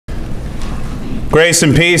Grace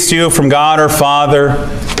and peace to you from God our Father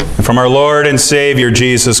and from our Lord and Savior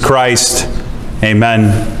Jesus Christ.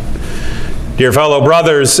 Amen. Dear fellow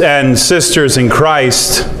brothers and sisters in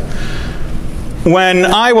Christ, when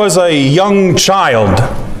I was a young child,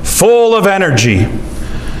 full of energy,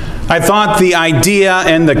 I thought the idea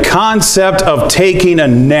and the concept of taking a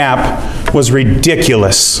nap was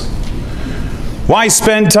ridiculous. Why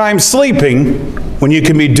spend time sleeping when you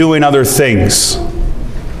can be doing other things?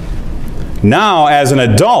 Now, as an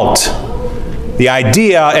adult, the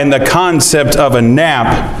idea and the concept of a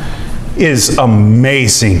nap is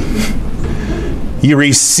amazing. You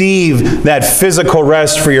receive that physical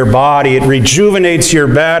rest for your body. It rejuvenates your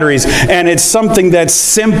batteries, and it's something that's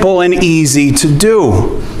simple and easy to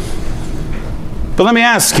do. But let me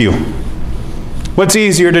ask you, what's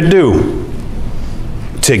easier to do?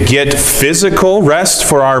 To get physical rest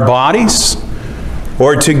for our bodies,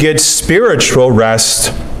 or to get spiritual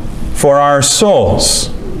rest for our souls?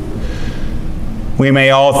 We may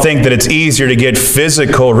all think that it's easier to get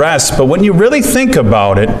physical rest, but when you really think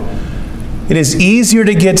about it, it is easier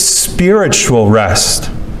to get spiritual rest.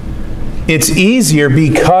 It's easier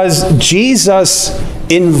because Jesus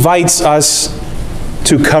invites us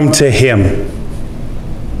to come to Him.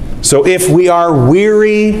 So if we are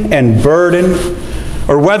weary and burdened,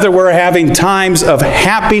 or whether we're having times of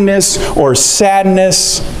happiness or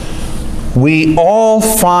sadness, we all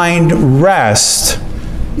find rest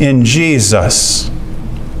in Jesus.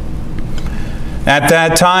 At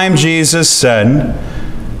that time, Jesus said,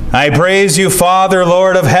 I praise you, Father,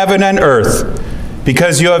 Lord of heaven and earth,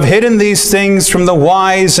 because you have hidden these things from the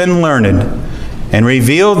wise and learned, and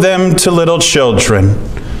revealed them to little children.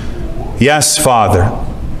 Yes, Father,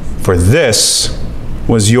 for this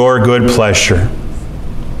was your good pleasure.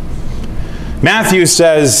 Matthew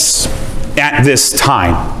says, at this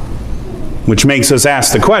time, which makes us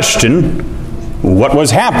ask the question, what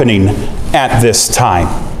was happening at this time?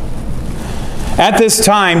 At this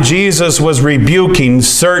time, Jesus was rebuking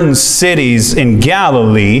certain cities in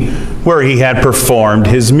Galilee where he had performed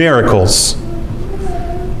his miracles.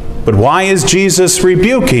 But why is Jesus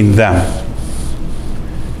rebuking them?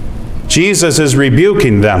 Jesus is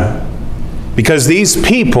rebuking them because these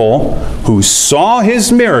people who saw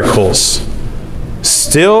his miracles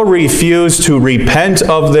still refuse to repent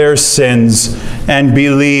of their sins and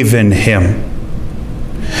believe in him.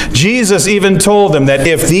 Jesus even told them that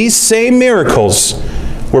if these same miracles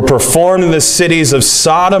were performed in the cities of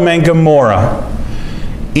Sodom and Gomorrah,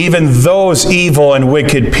 even those evil and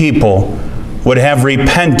wicked people would have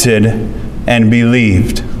repented and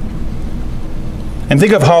believed. And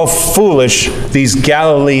think of how foolish these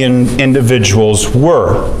Galilean individuals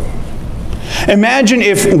were. Imagine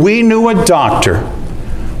if we knew a doctor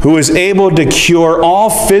who was able to cure all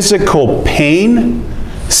physical pain,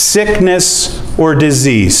 sickness, or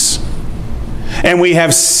disease. And we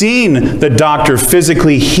have seen the doctor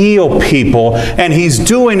physically heal people, and he's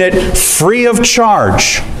doing it free of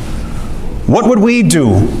charge. What would we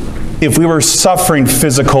do if we were suffering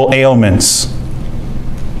physical ailments?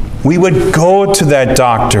 We would go to that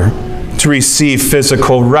doctor to receive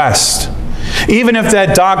physical rest. Even if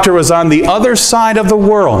that doctor was on the other side of the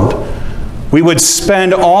world, we would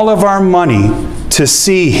spend all of our money to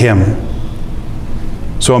see him.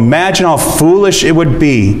 So imagine how foolish it would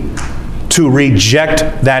be to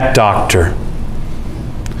reject that doctor.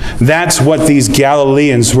 That's what these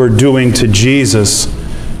Galileans were doing to Jesus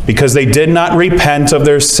because they did not repent of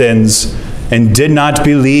their sins and did not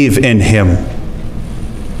believe in him.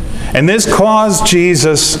 And this caused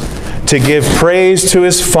Jesus to give praise to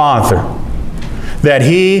his Father that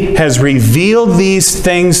he has revealed these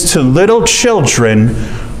things to little children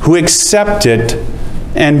who accept it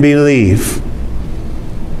and believe.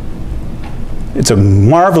 It's a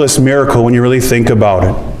marvelous miracle when you really think about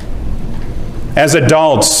it. As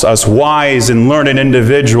adults, us wise and learned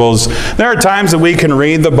individuals, there are times that we can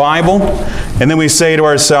read the Bible and then we say to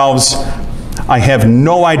ourselves, I have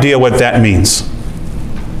no idea what that means.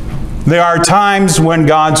 There are times when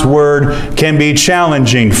God's Word can be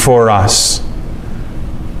challenging for us.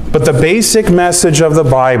 But the basic message of the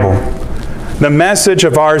Bible, the message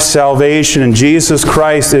of our salvation in Jesus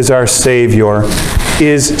Christ is our Savior,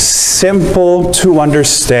 is simple to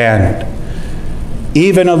understand.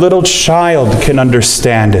 Even a little child can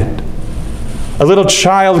understand it. A little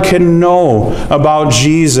child can know about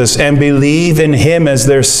Jesus and believe in him as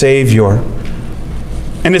their Savior.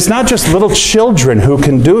 And it's not just little children who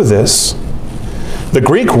can do this. The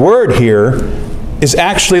Greek word here is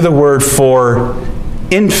actually the word for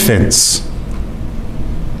infants.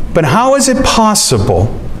 But how is it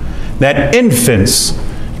possible that infants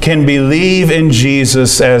can believe in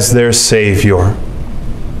Jesus as their Savior?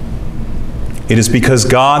 It is because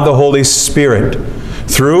God the Holy Spirit,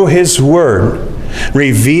 through His Word,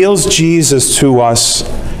 reveals Jesus to us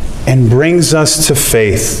and brings us to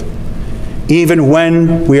faith, even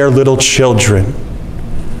when we are little children.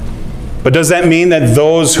 But does that mean that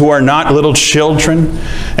those who are not little children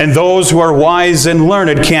and those who are wise and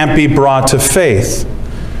learned can't be brought to faith?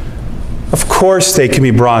 Of course they can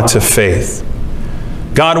be brought to faith.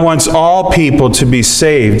 God wants all people to be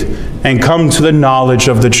saved and come to the knowledge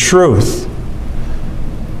of the truth.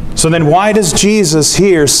 So then why does Jesus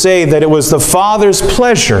here say that it was the Father's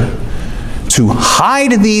pleasure to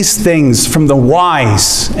hide these things from the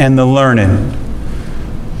wise and the learned?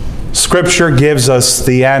 Scripture gives us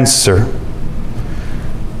the answer.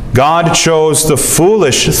 God chose the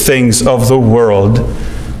foolish things of the world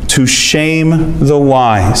to shame the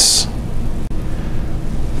wise.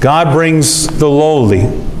 God brings the lowly,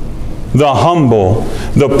 the humble,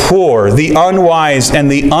 the poor, the unwise,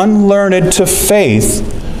 and the unlearned to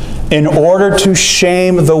faith in order to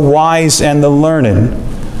shame the wise and the learned,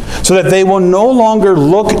 so that they will no longer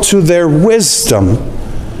look to their wisdom,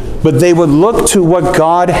 but they would look to what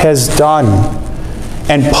God has done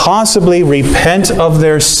and possibly repent of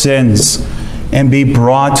their sins and be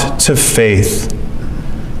brought to faith.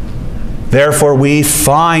 Therefore, we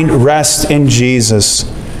find rest in Jesus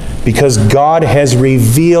because God has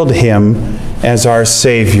revealed Him as our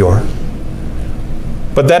Savior.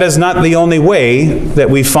 But that is not the only way that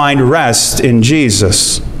we find rest in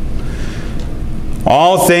Jesus.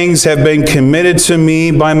 All things have been committed to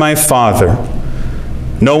me by my Father.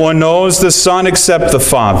 No one knows the Son except the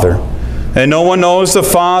Father, and no one knows the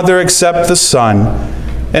Father except the Son,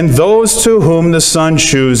 and those to whom the Son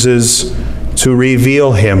chooses to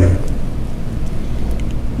reveal Him.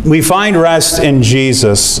 We find rest in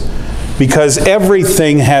Jesus because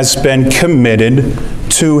everything has been committed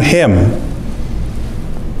to Him.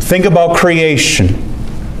 Think about creation.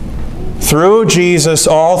 Through Jesus,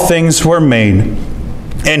 all things were made,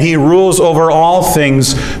 and He rules over all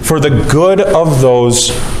things for the good of those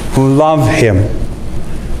who love Him.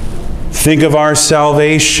 Think of our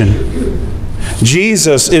salvation.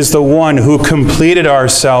 Jesus is the one who completed our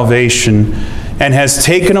salvation and has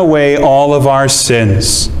taken away all of our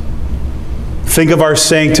sins. Think of our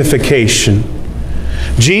sanctification.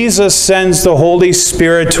 Jesus sends the Holy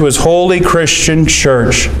Spirit to His holy Christian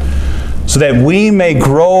church so that we may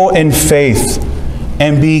grow in faith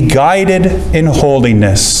and be guided in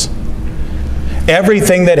holiness.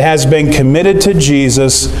 Everything that has been committed to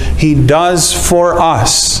Jesus, He does for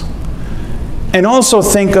us. And also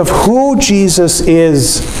think of who Jesus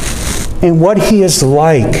is and what He is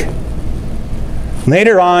like.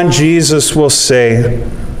 Later on, Jesus will say,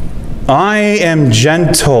 I am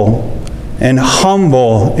gentle and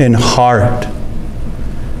humble in heart.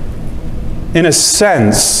 In a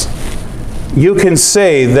sense, you can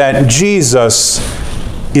say that Jesus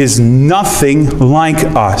is nothing like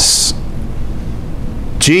us.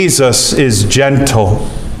 Jesus is gentle.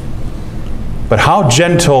 But how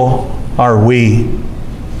gentle are we?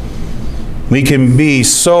 We can be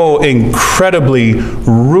so incredibly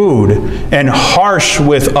rude and harsh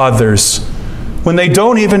with others when they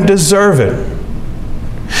don't even deserve it.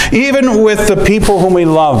 Even with the people whom we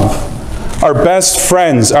love, our best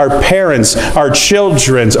friends, our parents, our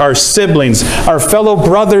children, our siblings, our fellow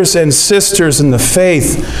brothers and sisters in the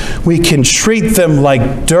faith, we can treat them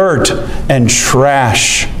like dirt and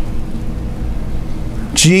trash.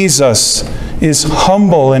 Jesus is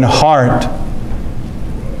humble in heart.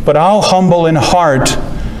 But how humble in heart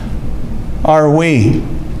are we?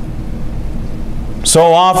 So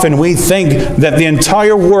often we think that the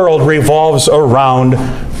entire world revolves around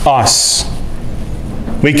us.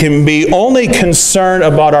 We can be only concerned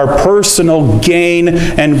about our personal gain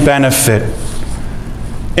and benefit.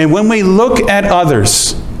 And when we look at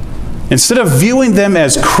others, instead of viewing them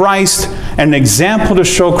as Christ and an example to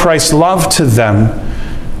show Christ's love to them,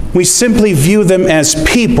 we simply view them as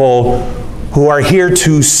people who are here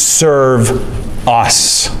to serve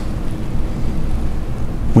us.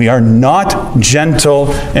 We are not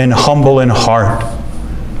gentle and humble in heart.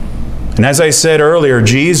 And as I said earlier,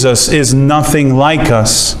 Jesus is nothing like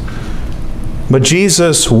us. But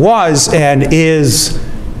Jesus was and is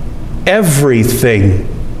everything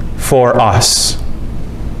for us.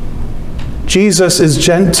 Jesus is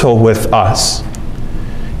gentle with us.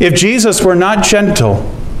 If Jesus were not gentle,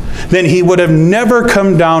 then He would have never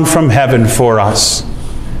come down from heaven for us.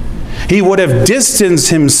 He would have distanced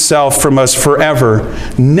Himself from us forever,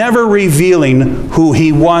 never revealing who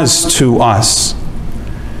He was to us.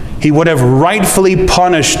 He would have rightfully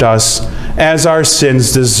punished us as our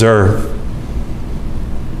sins deserve.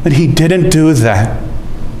 But he didn't do that.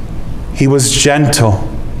 He was gentle,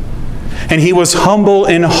 and he was humble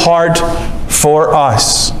in heart for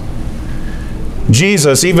us.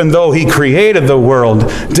 Jesus, even though he created the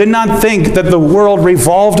world, did not think that the world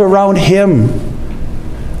revolved around him.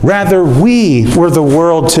 Rather, we were the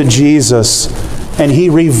world to Jesus, and he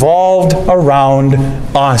revolved around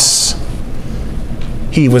us.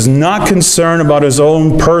 He was not concerned about his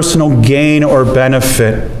own personal gain or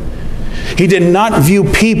benefit. He did not view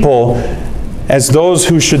people as those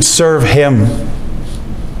who should serve him.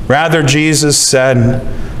 Rather, Jesus said,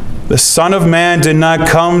 "The Son of Man did not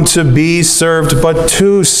come to be served, but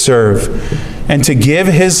to serve, and to give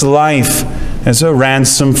his life as a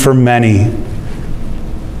ransom for many."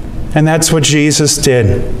 And that's what Jesus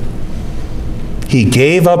did. He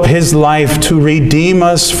gave up his life to redeem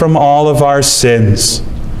us from all of our sins.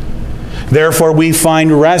 Therefore, we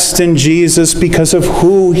find rest in Jesus because of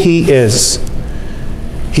who he is.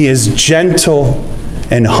 He is gentle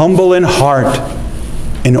and humble in heart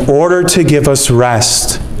in order to give us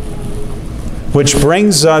rest. Which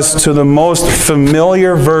brings us to the most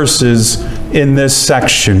familiar verses in this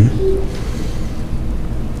section.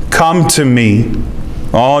 "Come to me,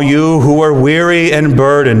 all you who are weary and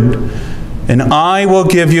burdened, and I will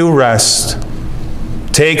give you rest.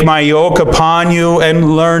 Take my yoke upon you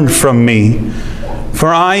and learn from me, for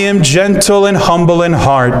I am gentle and humble in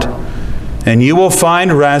heart, and you will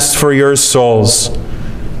find rest for your souls.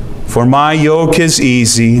 For my yoke is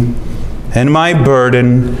easy, and my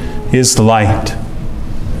burden is light."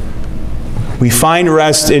 We find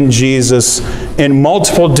rest in Jesus in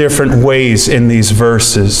multiple different ways in these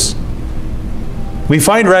verses. We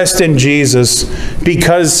find rest in Jesus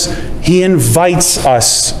because he invites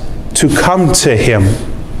us to come to him.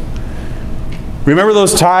 Remember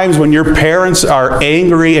those times when your parents are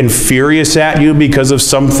angry and furious at you because of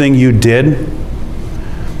something you did?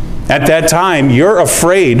 At that time, you're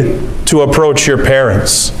afraid to approach your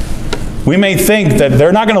parents. We may think that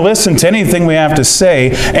they're not going to listen to anything we have to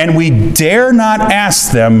say, and we dare not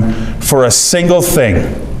ask them for a single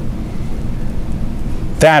thing.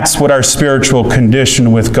 That's what our spiritual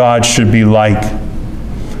condition with God should be like.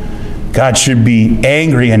 God should be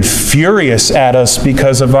angry and furious at us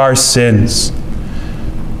because of our sins.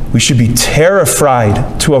 We should be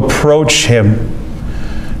terrified to approach him.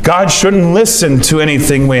 God shouldn't listen to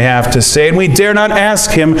anything we have to say, and we dare not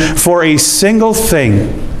ask him for a single thing.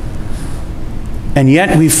 And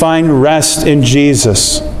yet we find rest in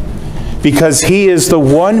Jesus because he is the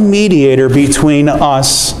one mediator between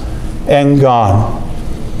us and God.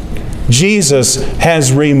 Jesus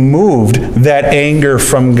has removed that anger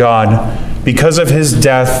from God because of his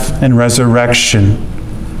death and resurrection.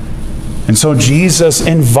 And so Jesus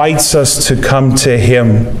invites us to come to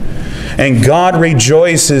him. And God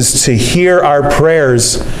rejoices to hear our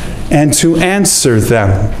prayers and to answer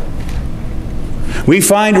them. We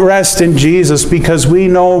find rest in Jesus because we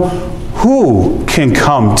know who can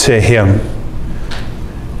come to him.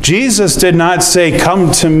 Jesus did not say,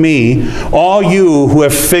 "Come to me, all you who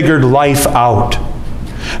have figured life out.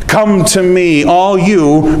 Come to me, all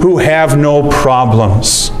you who have no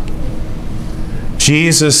problems."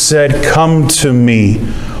 Jesus said, "Come to me,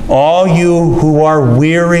 all you who are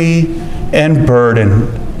weary and burdened."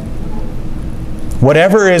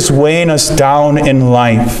 Whatever is weighing us down in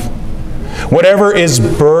life, whatever is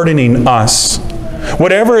burdening us,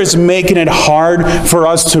 whatever is making it hard for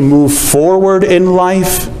us to move forward in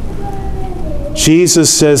life, Jesus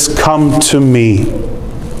says, "Come to me.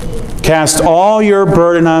 Cast all your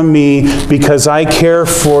burden on me because I care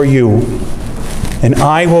for you, and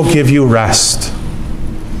I will give you rest."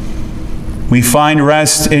 We find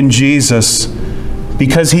rest in Jesus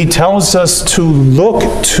because he tells us to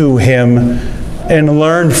look to him and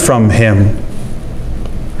learn from him.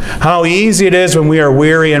 How easy it is when we are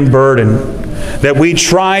weary and burdened that we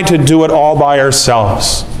try to do it all by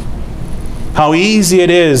ourselves. How easy it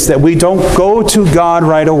is that we don't go to God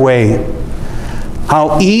right away.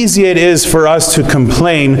 How easy it is for us to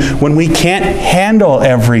complain when we can't handle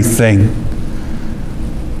everything.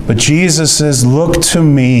 But Jesus says, "Look to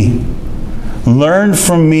me. Learn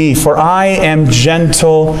from me, for I am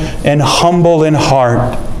gentle and humble in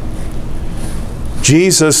heart."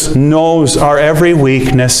 Jesus knows our every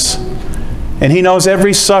weakness, and he knows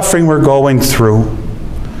every suffering we're going through.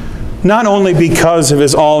 Not only because of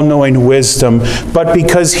his all-knowing wisdom, but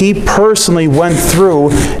because he personally went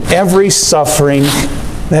through every suffering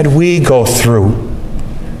that we go through.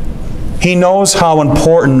 He knows how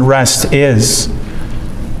important rest is.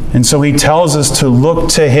 And so he tells us to look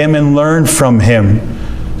to him and learn from him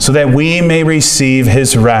so that we may receive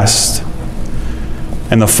his rest.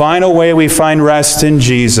 And the final way we find rest in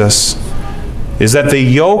Jesus is that the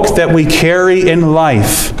yoke that we carry in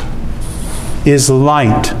life is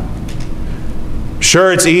light.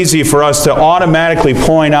 Sure, it's easy for us to automatically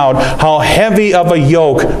point out how heavy of a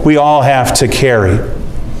yoke we all have to carry.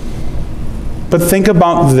 But think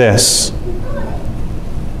about this.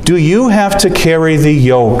 Do you have to carry the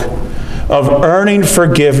yoke of earning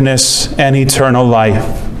forgiveness and eternal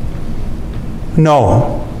life?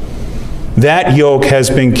 No. That yoke has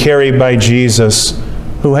been carried by Jesus,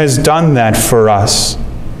 who has done that for us.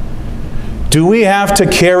 Do we have to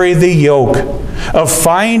carry the yoke of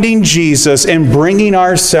finding Jesus and bringing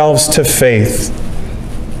ourselves to faith?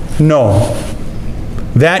 No.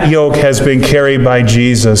 That yoke has been carried by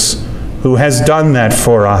Jesus, who has done that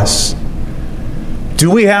for us. Do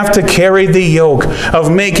we have to carry the yoke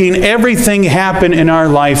of making everything happen in our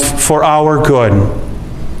life for our good?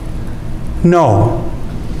 No.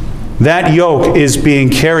 That yoke is being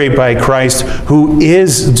carried by Christ, who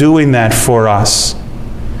is doing that for us.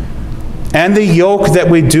 And the yoke that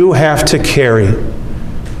we do have to carry,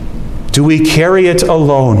 do we carry it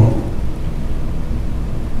alone?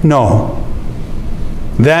 No.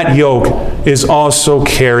 That yoke is also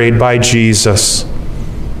carried by Jesus.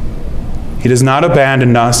 He does not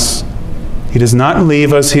abandon us. He does not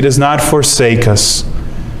leave us. He does not forsake us.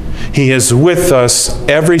 He is with us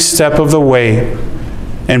every step of the way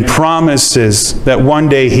and promises that one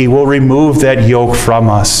day He will remove that yoke from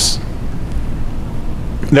us.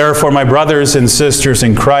 Therefore, my brothers and sisters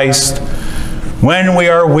in Christ, when we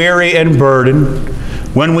are weary and burdened,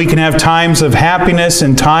 when we can have times of happiness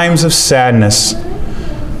and times of sadness,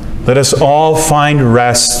 let us all find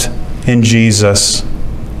rest in Jesus.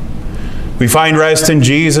 We find rest in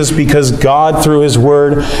Jesus because God, through His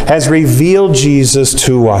Word, has revealed Jesus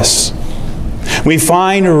to us. We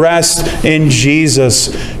find rest in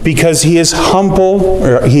Jesus because He is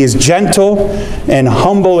He is gentle and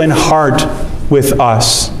humble in heart with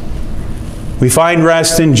us. We find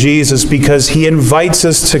rest in Jesus because He invites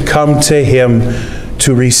us to come to Him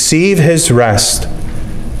to receive His rest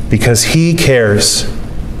because He cares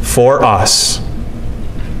for us.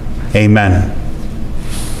 Amen.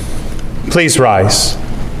 Please rise.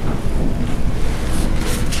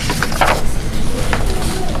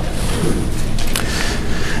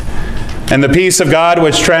 And the peace of God,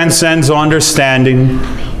 which transcends understanding,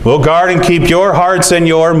 will guard and keep your hearts and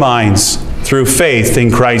your minds through faith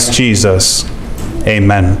in Christ Jesus.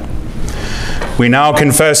 Amen. We now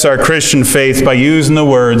confess our Christian faith by using the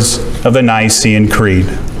words of the Nicene Creed.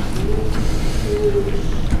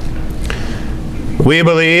 We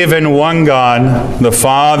believe in one God, the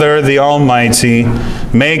Father, the Almighty,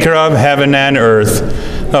 maker of heaven and earth,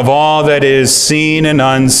 of all that is seen and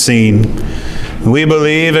unseen. We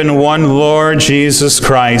believe in one Lord Jesus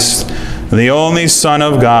Christ, the only Son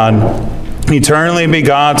of God, eternally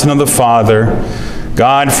begotten of the Father,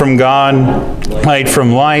 God from God, light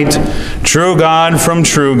from light, true God from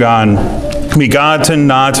true God, begotten,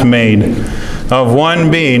 not made, of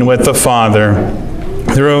one being with the Father.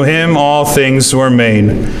 Through Him all things were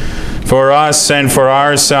made, for us and for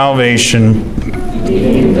our salvation.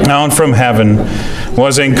 Down from heaven,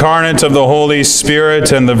 was incarnate of the Holy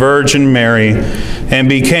Spirit and the Virgin Mary, and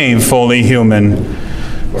became fully human.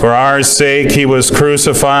 For our sake He was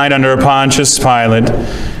crucified under Pontius Pilate.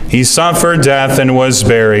 He suffered death and was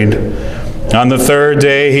buried. On the third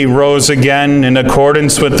day He rose again in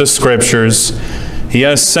accordance with the Scriptures. He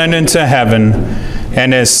ascended to heaven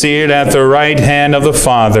and is seated at the right hand of the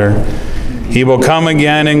Father. He will come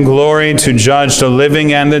again in glory to judge the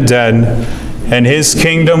living and the dead, and His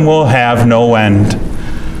kingdom will have no end.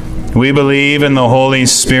 We believe in the Holy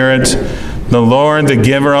Spirit, the Lord, the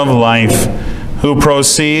giver of life, who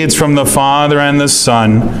proceeds from the Father and the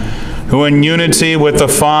Son, who in unity with the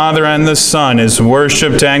Father and the Son is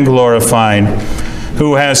worshipped and glorified,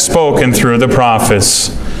 who has spoken through the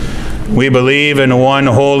prophets. We believe in one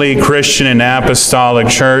holy Christian and apostolic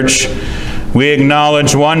church. We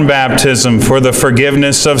acknowledge one baptism for the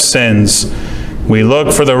forgiveness of sins. We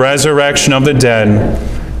look for the resurrection of the dead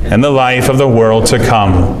and the life of the world to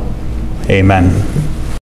come. Amen.